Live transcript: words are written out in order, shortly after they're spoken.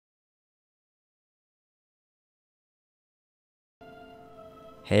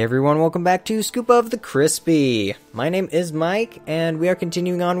Hey everyone, welcome back to Scoop of the Crispy. My name is Mike, and we are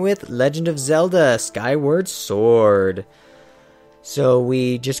continuing on with Legend of Zelda, Skyward Sword. So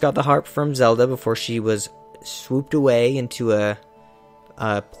we just got the harp from Zelda before she was swooped away into a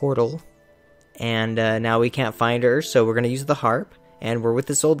portal. And now we can't find her, so we're going to use the harp. And we're with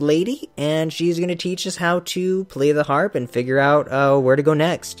this old lady, and she's going to teach us how to play the harp and figure out where to go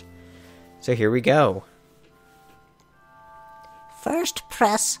next. So here we go. First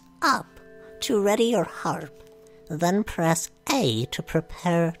press up to ready your harp, then press A to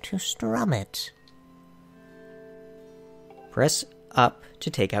prepare to strum it. Press up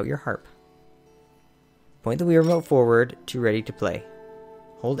to take out your harp. Point the Wii Remote forward to ready to play.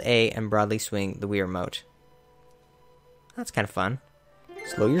 Hold A and broadly swing the Wii Remote. That's kind of fun.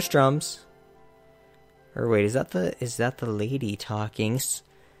 Slow your strums. Or wait, is that the lady talking?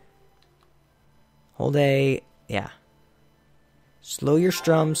 Hold A, yeah. Slow your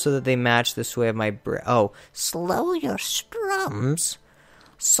strums so that they match the sway of my Slow your strums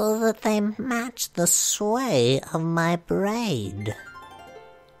so that they match the sway of my braid.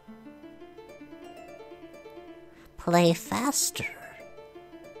 Play faster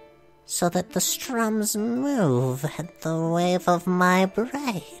so that the strums move at the wave of my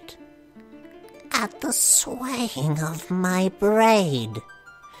braid, at the swaying of my braid.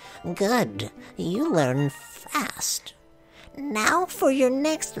 Good, you learn fast. Now for your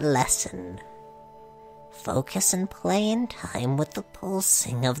next lesson. Focus and play in time with the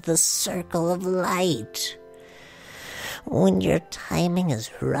pulsing of the circle of light. When your timing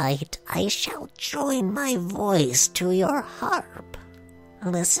is right, I shall join my voice to your harp.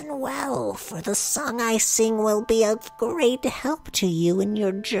 Listen well, for the song I sing will be of great help to you in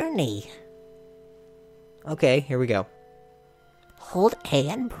your journey. Okay, here we go. Hold A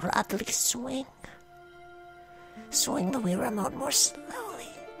and broadly swing. Swing the Wii Remote more slowly.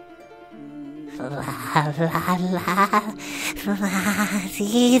 La la la,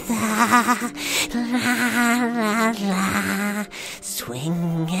 la-dee-da, la la la.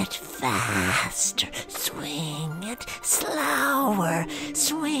 Swing it faster, swing it slower,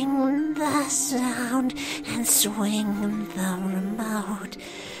 swing the sound and swing the remote.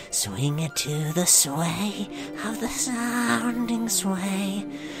 Swing it to the sway of the sounding sway.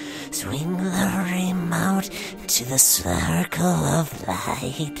 Swing the remote to the circle of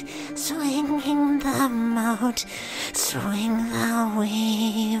light. Swinging the remote, swing the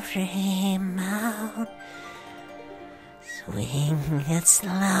Wii Remote. Swing it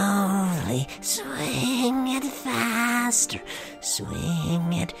slowly, swing it faster.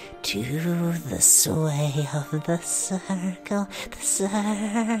 Swing it to the sway of the circle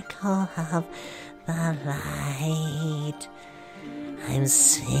of the light. I'm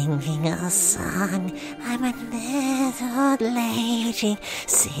singing a song, I'm a little lady,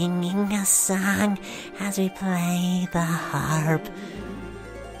 singing a song as we play the harp.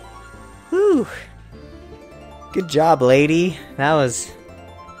 Whew. Good job, lady. That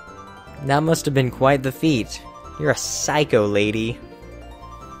must have been quite the feat. You're a psycho, lady.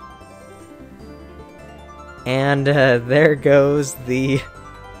 And there goes the...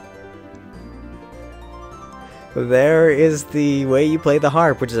 There is the way you play the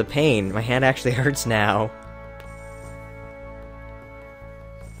harp, which is a pain. My hand actually hurts now.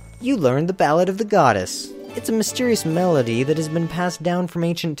 You learned the Ballad of the Goddess. It's a mysterious melody that has been passed down from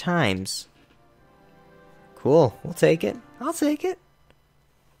ancient times. Cool, we'll take it. I'll take it.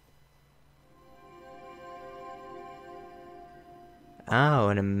 Oh,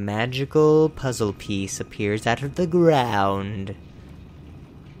 and a magical puzzle piece appears out of the ground.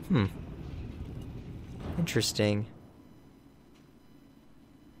 Interesting.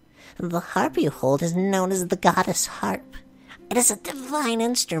 The harp you hold is known as the Goddess Harp. It is a divine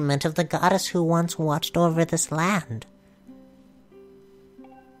instrument of the goddess who once watched over this land.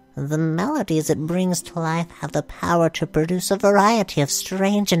 The melodies it brings to life have the power to produce a variety of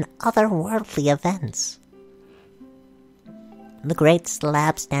strange and otherworldly events. The great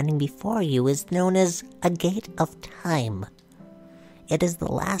slab standing before you is known as a Gate of Time. It is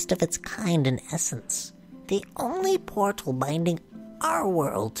the last of its kind in essence, the only portal binding our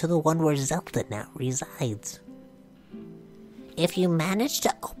world to the one where Zelda now resides. If you manage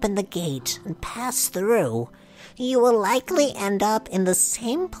to open the gate and pass through, you will likely end up in the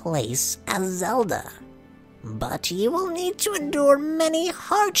same place as Zelda. But you will need to endure many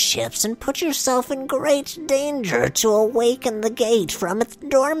hardships and put yourself in great danger to awaken the gate from its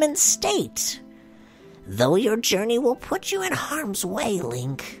dormant state. Though your journey will put you in harm's way,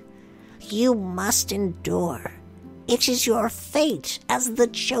 Link, you must endure. It is your fate as the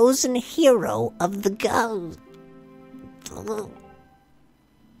chosen hero of the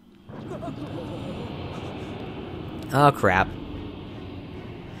Oh, crap.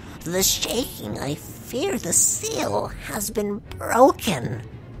 The shaking, I fear the seal has been broken.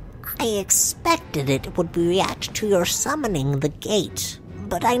 I expected it would react to your summoning the gate,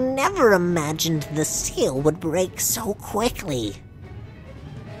 but I never imagined the seal would break so quickly.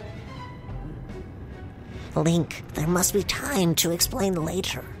 Link, there must be time to explain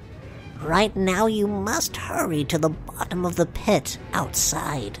later. Right now you must hurry to the bottom of the pit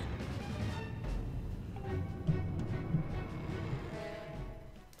outside.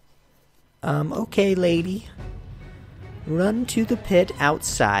 Okay, lady. Run to the pit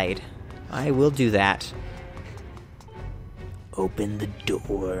outside. I will do that. Open the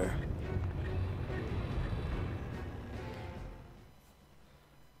door.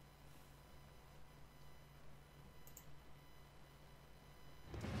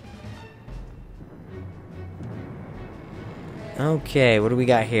 Okay, what do we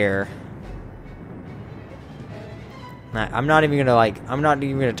got here? I'm not even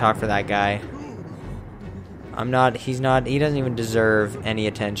gonna talk for that guy. He doesn't even deserve any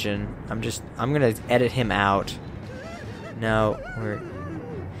attention. I'm gonna edit him out. No,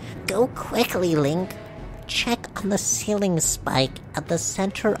 Go quickly, Link. Check on the ceiling spike at the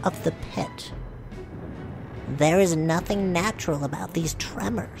center of the pit. There is nothing natural about these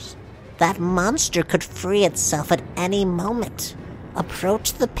tremors. That monster could free itself at any moment.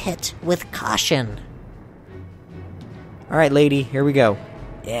 Approach the pit with caution. Alright, lady, here we go.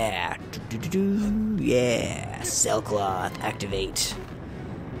 Yeah. Yeah. Cell cloth, activate.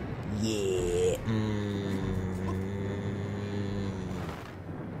 Yeah.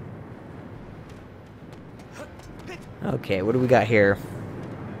 Okay, what do we got here?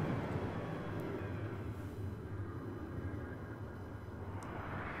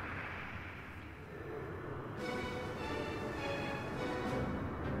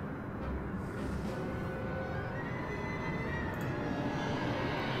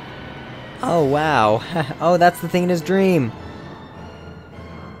 Oh, wow. Oh, that's the thing in his dream.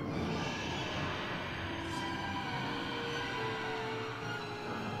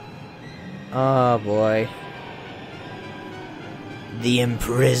 Oh, boy. The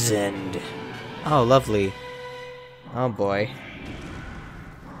imprisoned. Oh, lovely. Oh, boy.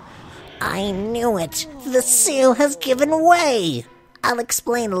 I knew it. The seal has given way. I'll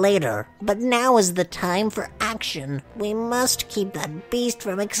explain later, but now is the time for action. We must keep that beast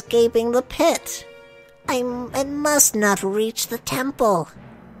from escaping the pit. It must not reach the temple.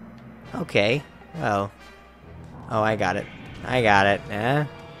 Okay, well. Oh, I got it. I got it. I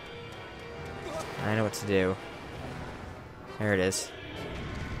know what to do. There it is.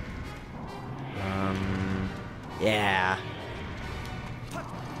 Yeah.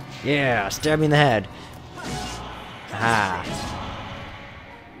 Yeah, stab me in the head. Aha.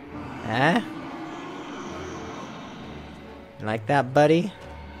 Huh? You like that, buddy?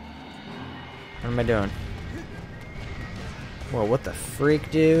 What am I doing? Whoa, what the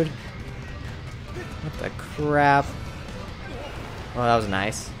freak, dude? What the crap? Oh, that was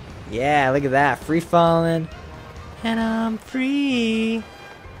nice. Yeah, look at that. Free falling. And I'm free.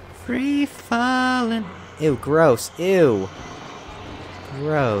 Free falling. Ew, gross. Ew.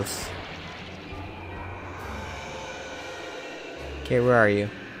 Gross. Okay, where are you?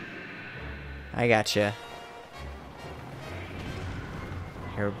 I gotcha.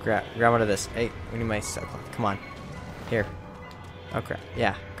 Here, grab one of this. Hey, we need my cell cloth. Come on. Here. Oh crap.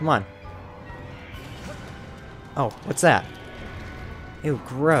 Yeah, come on. Oh, what's that? Ew,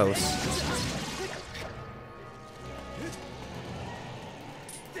 gross.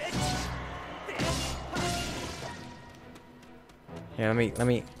 Here, let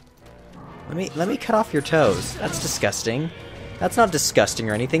me cut off your toes. That's disgusting. That's not disgusting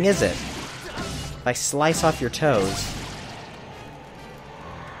or anything, is it? If I slice off your toes.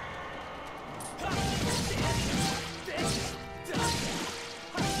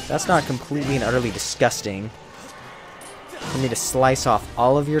 That's not completely and utterly disgusting. For me to slice off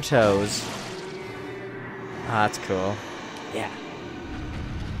all of your toes. Ah, that's cool. Yeah.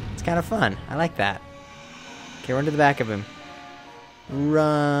 It's kind of fun. I like that. Okay, run to the back of him.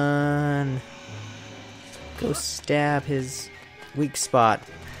 Run. Go stab his weak spot.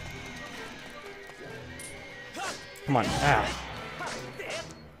 Come on. Ah.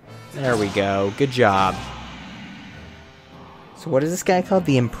 There we go. Good job. So what is this guy called?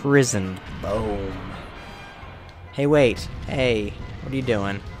 The Imprisoned. Boom. Hey, wait. Hey, what are you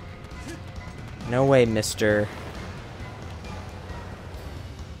doing? No way, mister.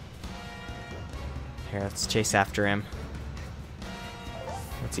 Here, let's chase after him.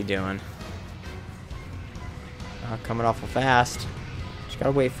 What's he doing? Oh, coming awful fast. Just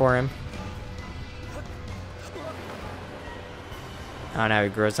Gotta wait for him. Oh, now he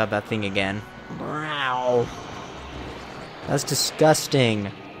grows out that thing again. Wow. That's disgusting.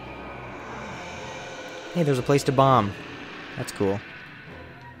 Hey, there's a place to bomb. That's cool.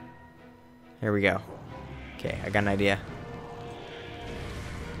 Here we go. Okay, I got an idea.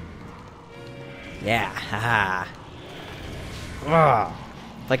 Yeah, haha. Oh,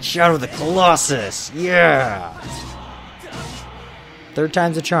 like Shadow of the Colossus. Yeah. Third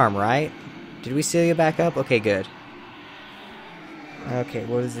time's a charm, right? Did we seal you back up? Okay, good. Okay,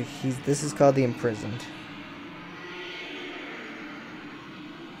 what is it? This is called the Imprisoned.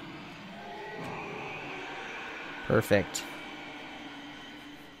 Perfect.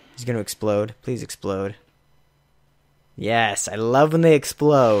 He's gonna explode. Please explode. Yes, I love when they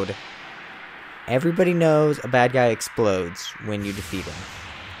explode. Everybody knows a bad guy explodes when you defeat him.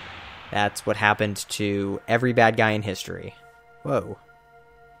 That's what happened to every bad guy in history. Whoa.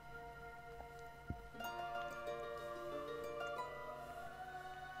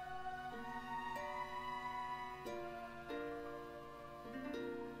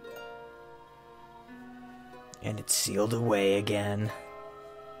 And it's sealed away again.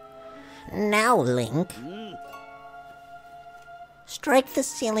 Now, Link. Strike the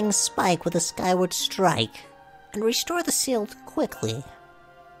sealing spike with a Skyward strike, and restore the seal quickly.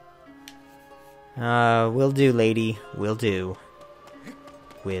 Will do, lady. Will do.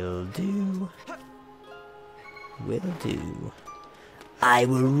 Will do. Will do. I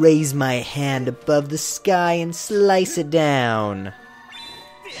will raise my hand above the sky and slice it down.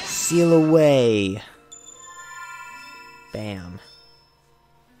 Seal away. Bam.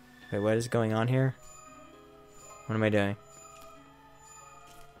 Wait, what is going on here? What am I doing?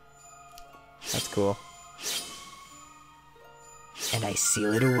 That's cool. And I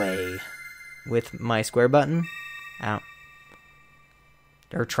seal it away. With my square button? Ow.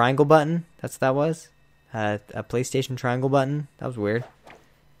 Or triangle button? That's what that was? A PlayStation triangle button? That was weird.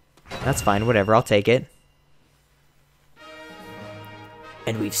 That's fine, whatever, I'll take it.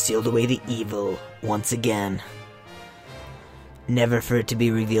 And we've sealed away the evil once again. Never for it to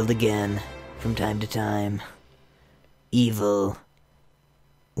be revealed again, from time to time. Evil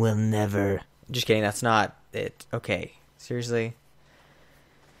will never... Just kidding, that's not it. Okay, seriously?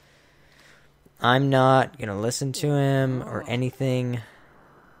 I'm not gonna listen to him or anything.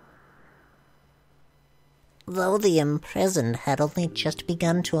 Though the imprisoned had only just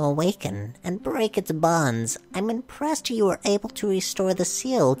begun to awaken and break its bonds, I'm impressed you were able to restore the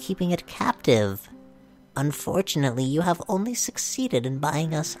seal, keeping it captive. Unfortunately, you have only succeeded in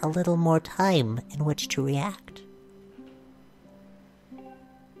buying us a little more time in which to react.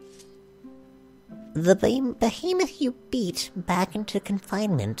 The behemoth you beat back into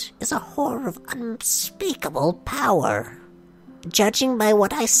confinement is a horror of unspeakable power. Judging by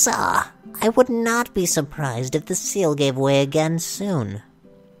what I saw, I would not be surprised if the seal gave way again soon.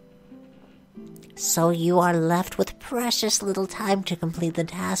 So you are left with precious little time to complete the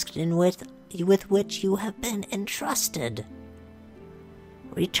task with which you have been entrusted.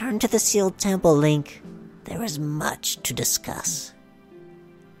 Return to the sealed temple, Link. There is much to discuss.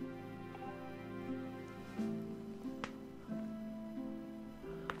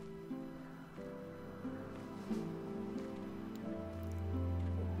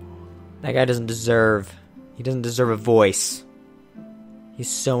 That guy doesn't deserve... He doesn't deserve a voice. He's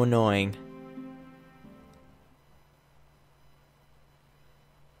so annoying.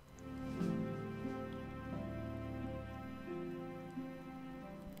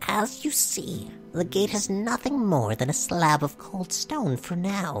 As you see, the gate is nothing more than a slab of cold stone for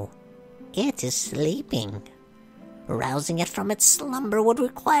now. It is sleeping. Rousing it from its slumber would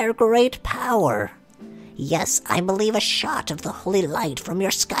require great power. Yes, I believe a shot of the holy light from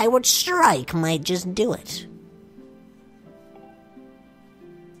your Skyward strike might just do it.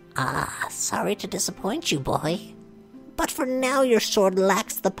 Sorry to disappoint you, boy. But for now your sword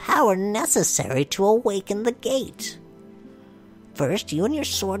lacks the power necessary to awaken the gate. First, you and your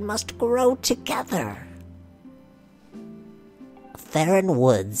sword must grow together. Farron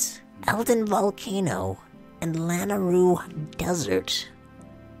Woods, Eldon Volcano, and Lanaroo Desert.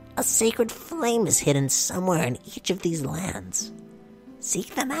 A sacred flame is hidden somewhere in each of these lands.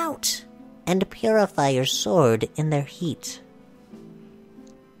 Seek them out, and purify your sword in their heat.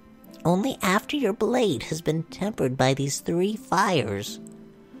 Only after your blade has been tempered by these 3 fires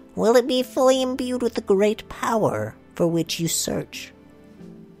will it be fully imbued with the great power for which you search.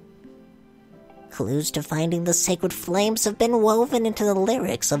 Clues to finding the sacred flames have been woven into the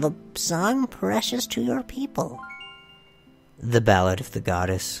lyrics of a song precious to your people. The Ballad of the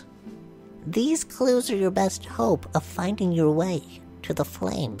Goddess. These clues are your best hope of finding your way to the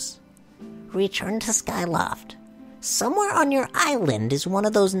flames. Return to Skyloft. Somewhere on your island is one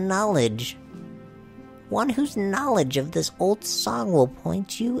whose knowledge of this old song will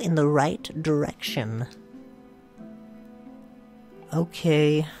point you in the right direction.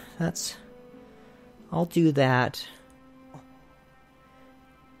 Okay, I'll do that.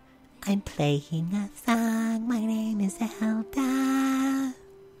 I'm playing a song, my name is Zelda.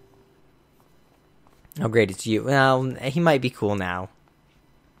 Oh great, it's you. Well, he might be cool now.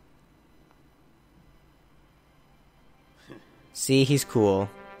 See, he's cool.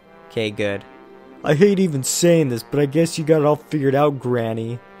 Okay, good. I hate even saying this, but I guess you got it all figured out,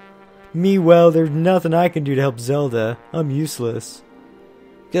 Granny. Me, well, there's nothing I can do to help Zelda. I'm useless.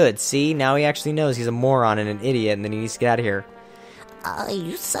 Good, see? Now he actually knows he's a moron and an idiot, and then he needs to get out of here.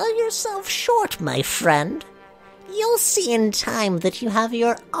 You sell yourself short, my friend. You'll see in time that you have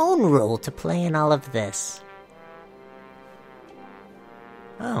your own role to play in all of this.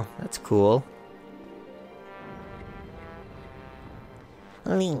 Oh, that's cool.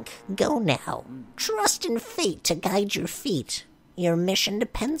 Link, go now. Trust in fate to guide your feet. Your mission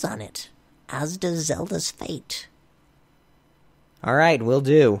depends on it, as does Zelda's fate. Alright, will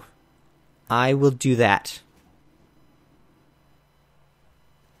do. I will do that.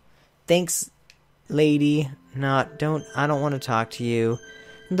 Thanks, lady. I don't want to talk to you.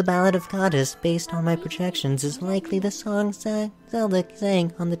 The Ballad of Goddess, based on my projections, is likely the song Zelda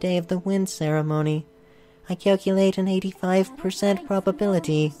sang on the day of the wind ceremony. I calculate an 85%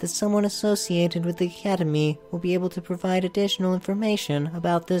 probability that someone associated with the Academy will be able to provide additional information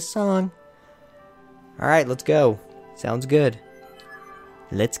about this song. Alright, let's go. Sounds good.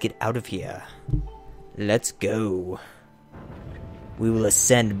 Let's get out of here. Let's go. We will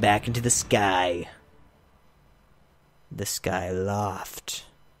ascend back into the sky. The sky loft.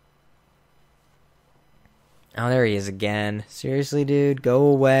 Oh, there he is again. Seriously, dude? Go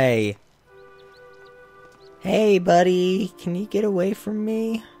away. Hey, buddy. Can you get away from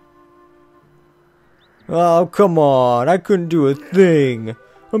me? Oh, come on. I couldn't do a thing.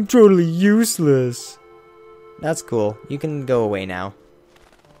 I'm totally useless. That's cool. You can go away now.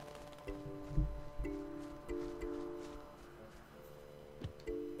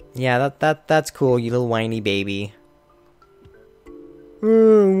 Yeah, that's cool, you little whiny baby.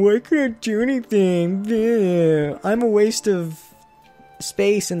 Why can't I do anything? Yeah. I'm a waste of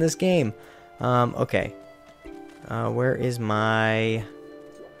space in this game. Okay. Where's my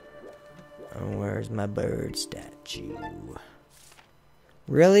bird statue?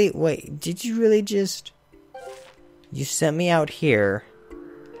 Really? Wait, did you really just... You sent me out here,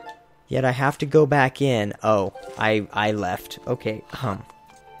 yet I have to go back in. Oh, I left. Okay,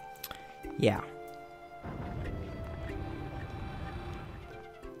 yeah.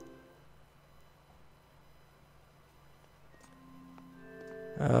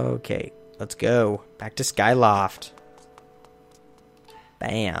 Okay, let's go. Back to Skyloft.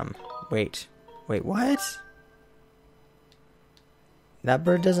 Bam. Wait, what? That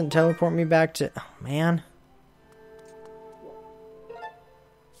bird doesn't teleport me back to... Oh, man.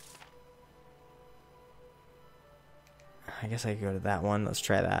 I guess I could go to that one. Let's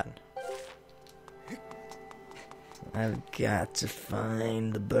try that. I've got to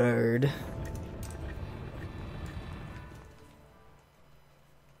find the bird.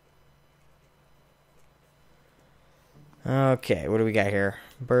 Okay, what do we got here?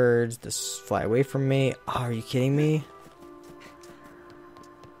 Birds, this fly away from me. Oh, are you kidding me?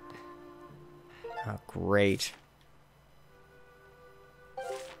 Oh, great.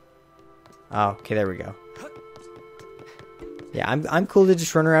 Oh, okay, there we go. Yeah, I'm cool to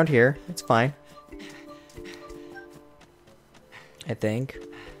just run around here. It's fine. I think.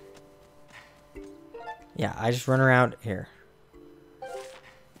 Yeah, I just run around here.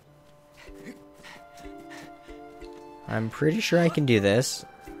 I'm pretty sure I can do this.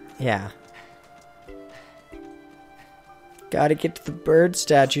 Yeah. Gotta get to the bird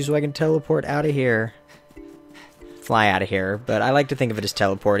statue so I can teleport out of here. Fly out of here, but I like to think of it as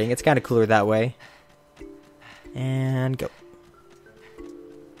teleporting. It's kind of cooler that way. And go.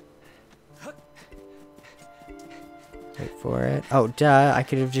 Wait for it. Oh, duh. I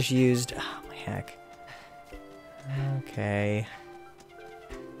could have just used... Oh, my heck. Okay.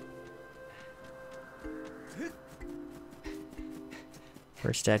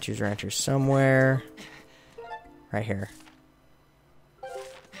 Bird statues around here somewhere. Right here.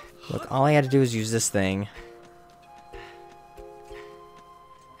 Look, all I had to do is use this thing.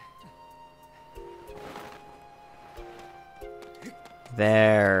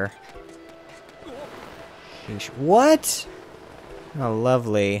 There. What? Oh,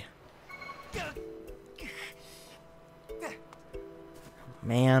 lovely.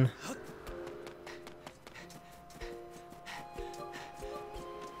 Man.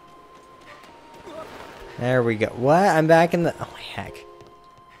 There we go. What? I'm back in the... Oh, heck.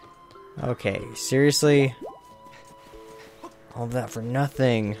 Okay, seriously? All that for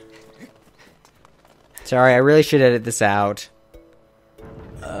nothing. Sorry, I really should edit this out.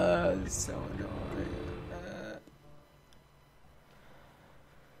 So annoying.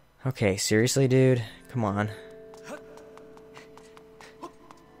 Okay, seriously, dude? Come on.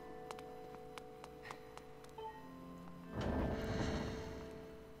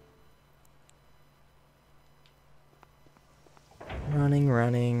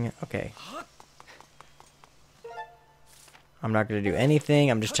 Running. Okay. I'm not gonna do anything.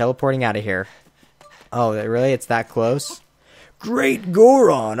 I'm just teleporting out of here. Oh, really? It's that close? Great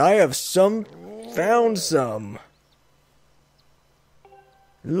Goron! I have found some.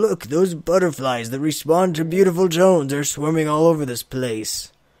 Look, those butterflies that respond to beautiful tones are swarming all over this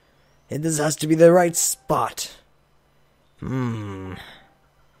place. This has to be the right spot. Oh,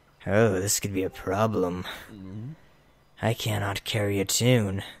 this could be a problem. I cannot carry a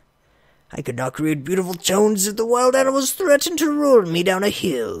tune. I could not create beautiful tones if the wild animals threaten to roll me down a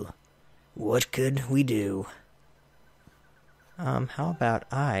hill. What could we do? How about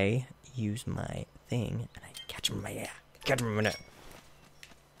I use my thing and I catch them in my catch them in my net.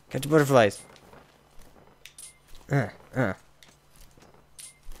 Catch the butterflies.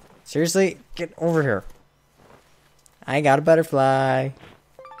 Seriously? Get over here. I got a butterfly.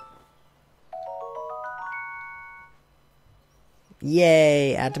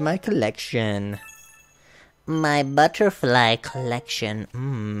 Yay, add to my collection. My butterfly collection.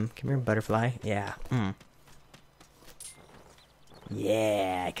 Come here, butterfly. Yeah.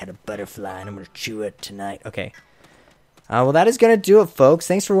 Yeah, I got a butterfly and I'm gonna chew it tonight. Okay. Well, that is gonna do it, folks.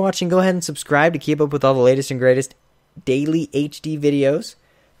 Thanks for watching. Go ahead and subscribe to keep up with all the latest and greatest daily HD videos.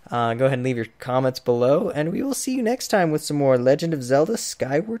 Go ahead and leave your comments below, and we will see you next time with some more Legend of Zelda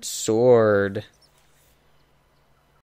Skyward Sword.